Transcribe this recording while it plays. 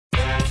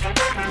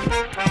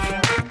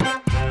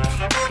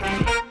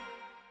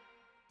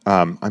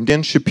I'm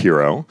Dan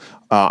Shapiro.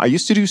 I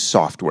used to do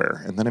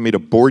software, and then I made a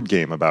board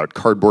game about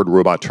cardboard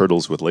robot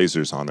turtles with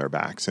lasers on their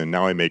backs, and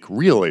now I make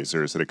real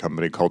lasers at a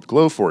company called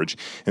Glowforge.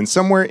 And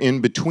somewhere in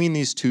between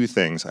these two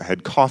things, I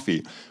had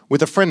coffee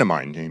with a friend of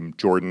mine named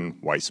Jordan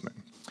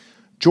Weissman.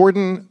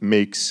 Jordan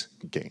makes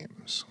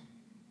games,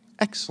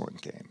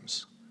 excellent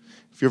games.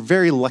 If you're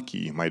very lucky,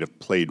 you might have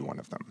played one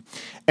of them.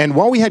 And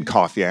while we had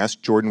coffee, I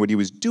asked Jordan what he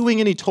was doing,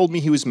 and he told me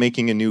he was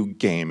making a new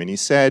game. And he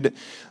said,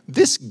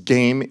 this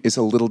game is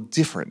a little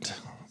different.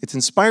 It's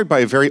inspired by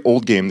a very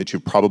old game that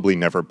you've probably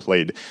never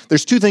played.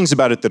 There's two things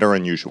about it that are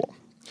unusual.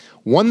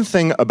 One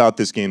thing about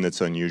this game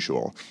that's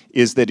unusual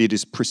is that it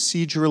is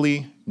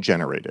procedurally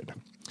generated.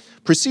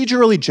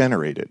 Procedurally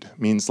generated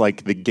means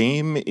like the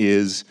game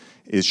is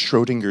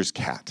Schrodinger's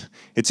cat.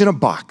 It's in a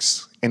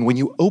box, and when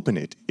you open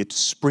it, it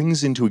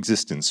springs into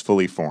existence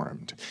fully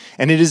formed.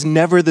 And it is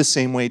never the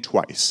same way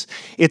twice.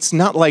 It's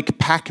not like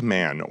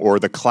Pac-Man or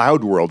the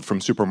Cloud World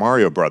from Super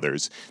Mario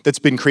Brothers that's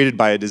been created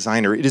by a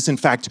designer. It is in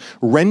fact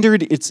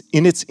rendered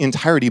in its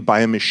entirety by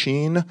a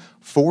machine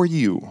for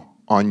you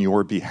on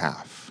your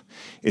behalf.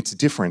 It's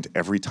different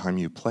every time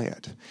you play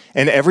it.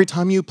 And every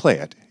time you play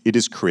it, it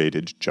is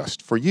created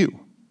just for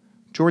you.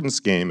 Jordan's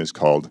game is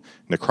called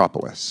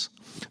Necropolis.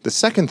 The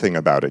second thing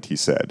about it, he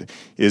said,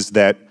 is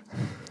that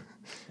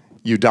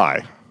you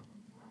die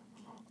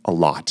a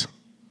lot,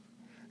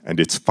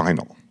 and it's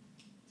final.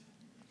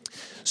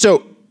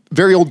 So,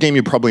 very old game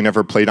you probably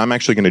never played. I'm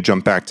actually going to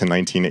jump back to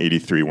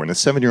 1983 when a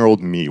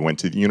 7-year-old me went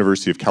to the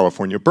University of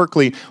California,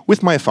 Berkeley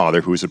with my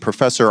father, who was a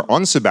professor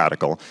on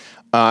sabbatical,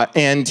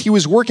 and he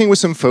was working with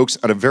some folks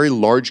at a very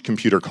large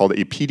computer called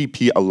a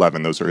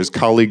PDP-11. Those are his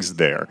colleagues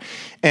there.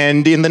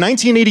 And in the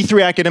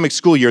 1983 academic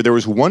school year, there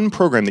was one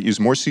program that used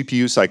more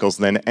CPU cycles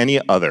than any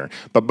other.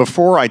 But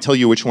before I tell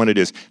you which one it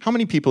is, how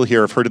many people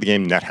here have heard of the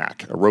game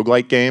NetHack, a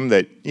roguelike game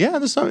that, yeah,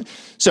 this is...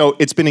 So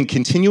it's been in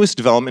continuous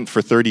development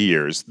for 30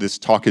 years. This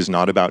talk is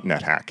not about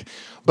NetHack.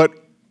 But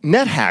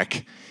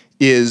NetHack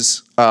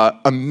is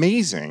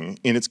amazing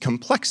in its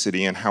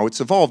complexity and how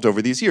it's evolved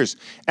over these years.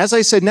 As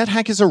I said,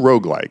 NetHack is a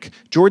roguelike.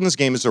 Jordan's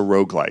game is a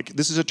roguelike.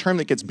 This is a term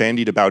that gets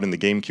bandied about in the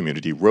game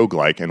community,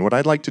 roguelike, and what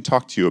I'd like to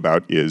talk to you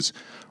about is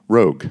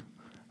Rogue,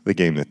 the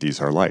game that these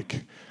are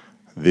like.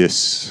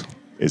 This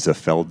is a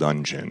fell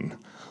dungeon,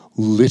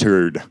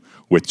 littered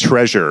with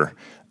treasure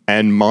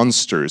and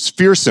monsters,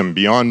 fearsome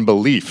beyond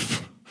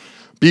belief.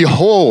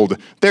 Behold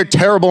their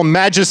terrible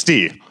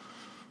majesty,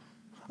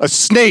 a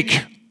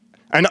snake,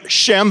 an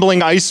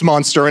shambling ice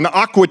monster, an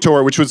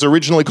Aquator, which was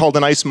originally called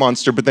an ice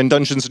monster, but then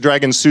Dungeons &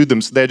 Dragons sued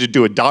them, so they had to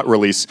do a dot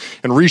release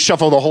and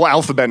reshuffle the whole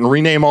alphabet and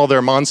rename all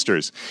their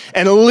monsters.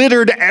 And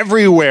littered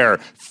everywhere,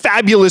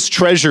 fabulous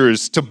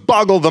treasures to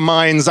boggle the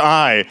mind's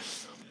eye,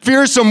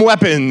 fearsome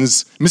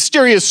weapons,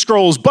 mysterious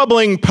scrolls,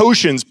 bubbling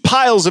potions,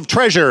 piles of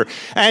treasure,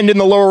 and in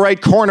the lower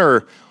right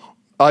corner,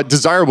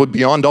 desirable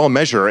beyond all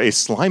measure, a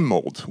slime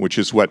mold, which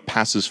is what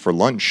passes for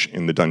lunch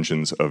in the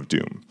Dungeons of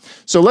Doom.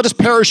 So let us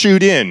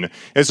parachute in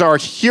as our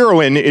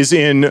heroine is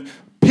in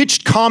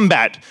pitched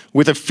combat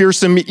with a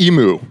fearsome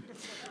emu.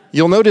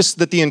 You'll notice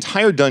that the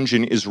entire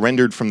dungeon is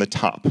rendered from the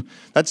top.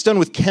 That's done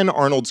with Ken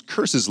Arnold's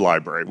Curses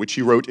library, which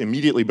he wrote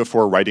immediately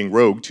before writing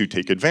Rogue to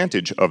take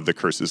advantage of the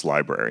Curses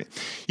library.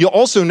 You'll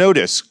also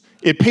notice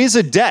it pays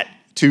a debt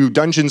to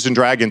Dungeons &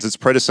 Dragons, its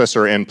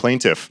predecessor and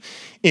plaintiff,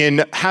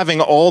 in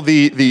having all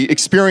the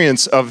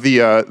experience of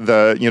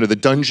the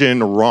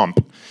dungeon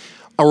romp.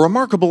 A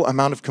remarkable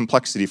amount of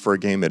complexity for a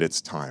game at its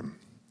time.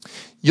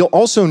 You'll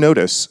also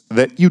notice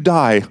that you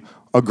die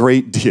a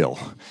great deal.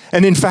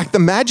 And in fact, the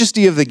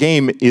majesty of the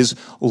game is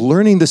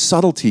learning the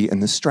subtlety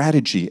and the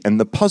strategy and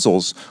the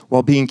puzzles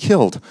while being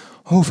killed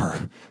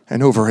over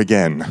and over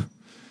again,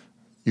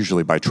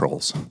 usually by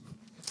trolls.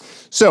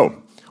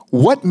 So,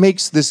 what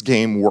makes this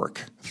game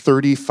work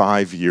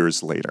 35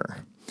 years later?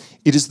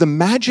 It is the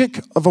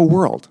magic of a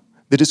world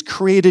that is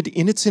created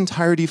in its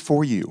entirety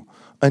for you,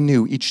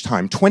 anew each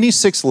time.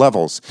 26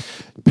 levels,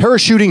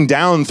 parachuting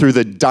down through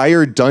the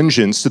dire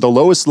dungeons to the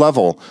lowest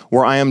level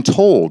where I am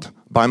told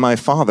by my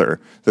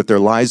father that there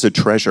lies a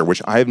treasure,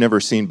 which I have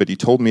never seen, but he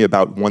told me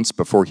about once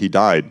before he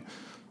died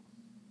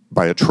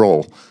by a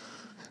troll,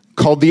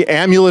 called the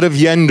Amulet of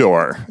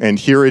Yendor. And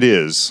here it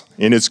is,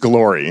 in its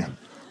glory,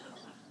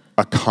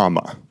 a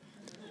comma.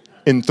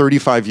 In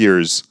 35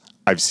 years,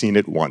 I've seen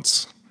it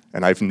once,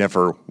 and I've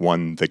never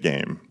won the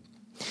game.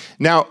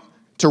 Now,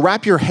 to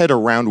wrap your head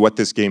around what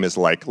this game is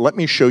like, let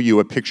me show you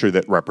a picture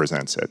that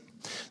represents it.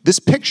 This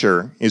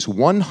picture is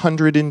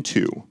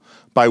 102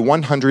 by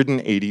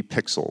 180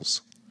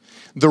 pixels.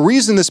 The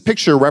reason this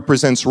picture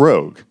represents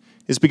Rogue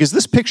is because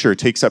this picture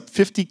takes up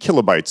 50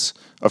 kilobytes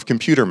of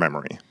computer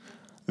memory,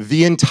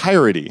 the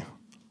entirety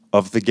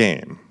of the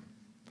game.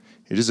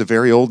 It is a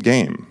very old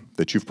game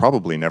that you've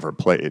probably never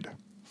played.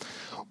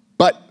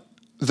 But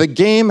the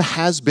game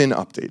has been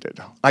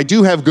updated. I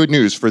do have good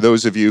news for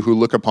those of you who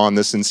look upon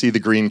this and see the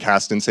green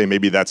cast and say,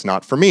 maybe that's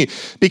not for me,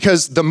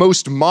 because the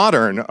most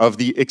modern of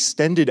the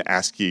extended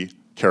ASCII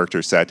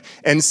character set,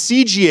 and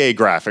CGA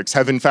graphics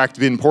have in fact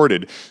been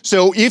ported.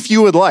 So if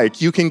you would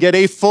like, you can get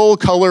a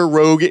full-color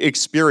Rogue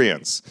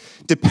experience.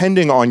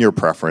 Depending on your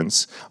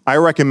preference, I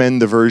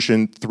recommend the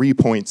version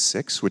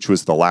 3.6, which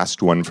was the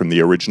last one from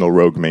the original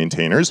Rogue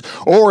maintainers.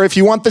 Or if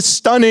you want the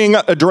stunning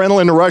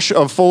adrenaline rush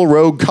of full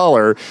Rogue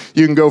color,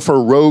 you can go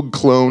for Rogue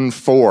Clone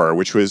 4,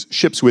 which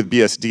ships with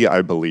BSD,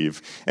 I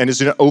believe, and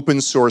is an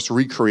open source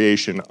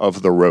recreation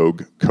of the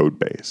Rogue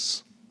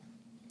codebase.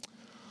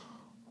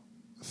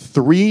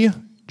 3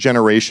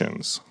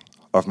 generations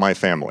of my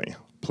family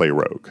play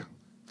Rogue.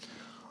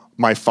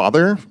 My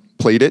father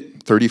played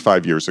it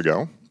 35 years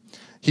ago.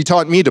 He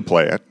taught me to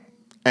play it,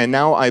 and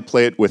now I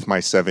play it with my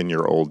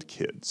 7-year-old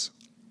kids.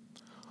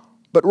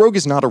 But Rogue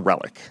is not a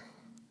relic.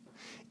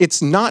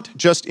 It's not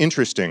just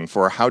interesting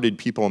for how did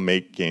people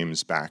make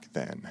games back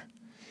then.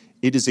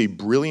 It is a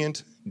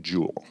brilliant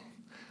jewel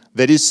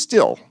that is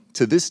still,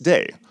 to this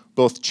day,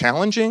 both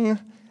challenging,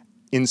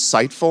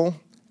 insightful,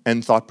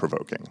 and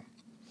thought-provoking.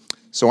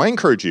 So I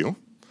encourage you,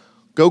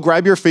 go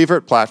grab your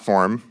favorite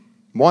platform,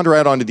 wander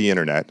out onto the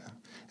internet,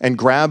 and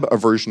grab a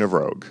version of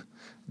Rogue.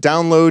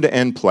 Download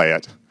and play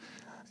it,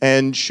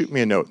 and shoot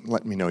me a note.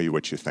 Let me know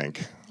what you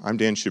think. I'm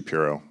Dan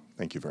Shapiro.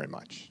 Thank you very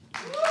much.